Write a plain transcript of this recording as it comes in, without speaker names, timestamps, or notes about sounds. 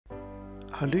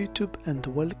Hello YouTube and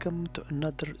welcome to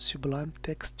another Sublime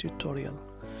Text tutorial.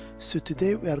 So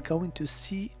today we are going to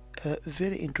see a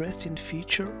very interesting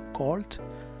feature called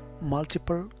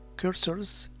multiple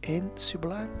cursors in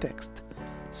Sublime Text.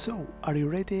 So are you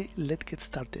ready? Let's get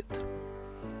started.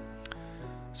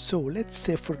 So let's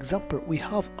say for example we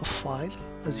have a file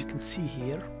as you can see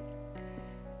here,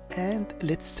 and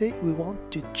let's say we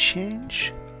want to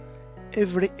change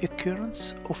every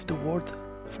occurrence of the word,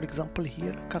 for example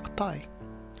here cacti.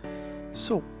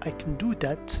 So I can do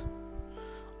that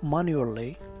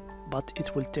manually, but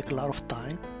it will take a lot of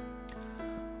time.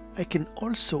 I can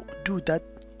also do that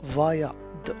via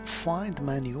the find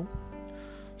menu.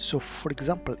 So for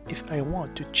example, if I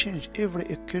want to change every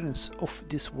occurrence of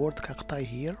this word cacti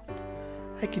here,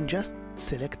 I can just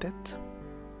select it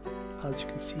as you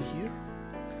can see here,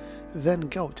 then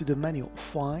go to the menu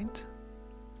find,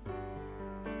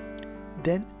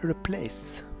 then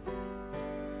replace.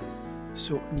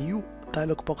 So new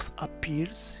dialog box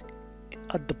appears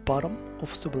at the bottom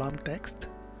of Sublime Text.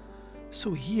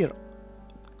 So here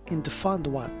in the find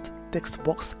what text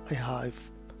box I have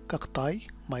cacti,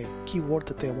 my keyword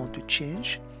that I want to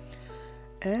change,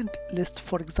 and let's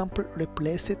for example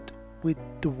replace it with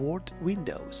the word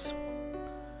Windows.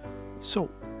 So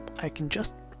I can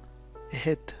just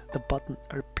hit the button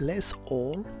replace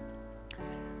all.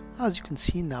 As you can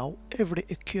see now every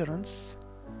occurrence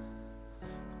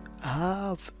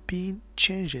have been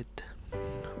changed,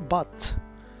 but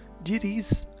there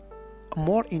is a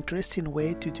more interesting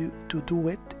way to do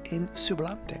it in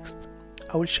Sublime Text.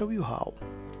 I will show you how.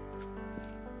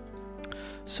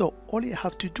 So all you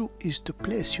have to do is to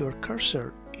place your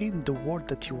cursor in the word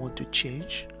that you want to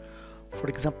change. For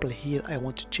example here I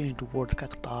want to change the word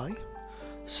cacti,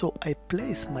 so I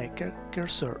place my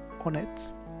cursor on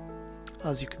it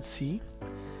as you can see,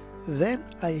 then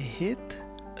I hit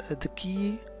the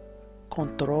key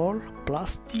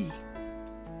CTRL+D.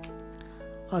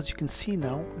 As you can see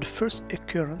now the first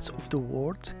occurrence of the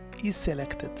word is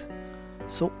selected,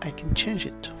 so I can change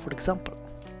it. For example,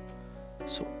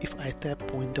 so if I tap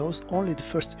Windows, only the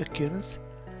first occurrence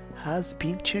has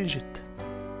been changed.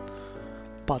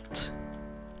 But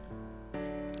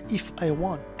if I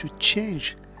want to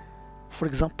change, for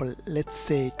example, let's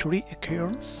say 3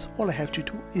 occurrences, all I have to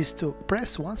do is to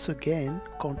press once again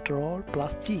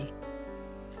CTRL+D.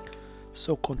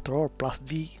 So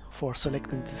CTRL+D for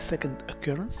selecting the second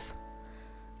occurrence,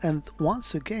 and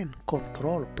once again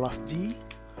CTRL+D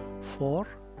for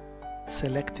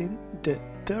selecting the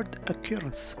third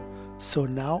occurrence. So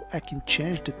now I can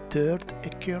change the third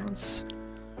occurrence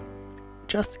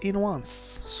just in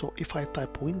once. So if I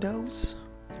type Windows,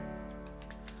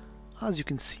 as you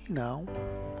can see now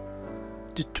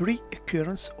the 3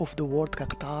 occurrences of the word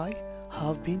cacti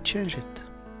have been changed.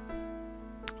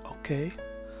 Okay,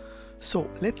 so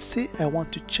let's say I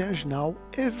want to change now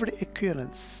every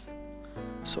occurrence.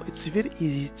 So it's very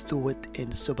easy to do it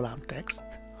in Sublime Text.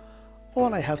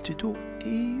 All I have to do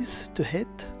is to hit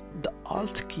the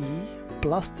Alt key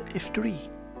plus the F3,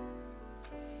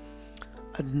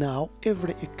 and now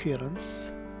every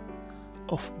occurrence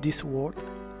of this word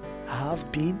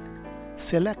have been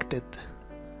selected,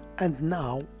 and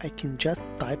now I can just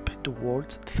type the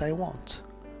words that I want.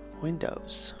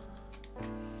 Windows.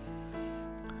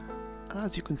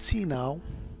 As you can see now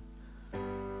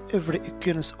every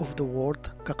occurrence of the word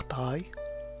cacti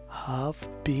have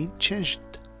been changed.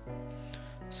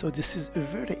 So this is a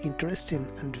very interesting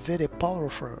and very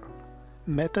powerful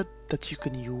method that you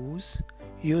can use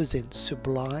using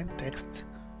Sublime Text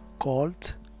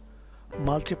called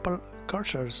multiple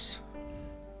cursors.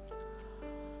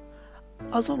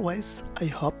 As always, I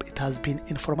hope it has been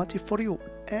informative for you,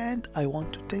 and I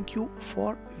want to thank you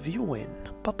for viewing.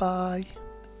 Bye bye.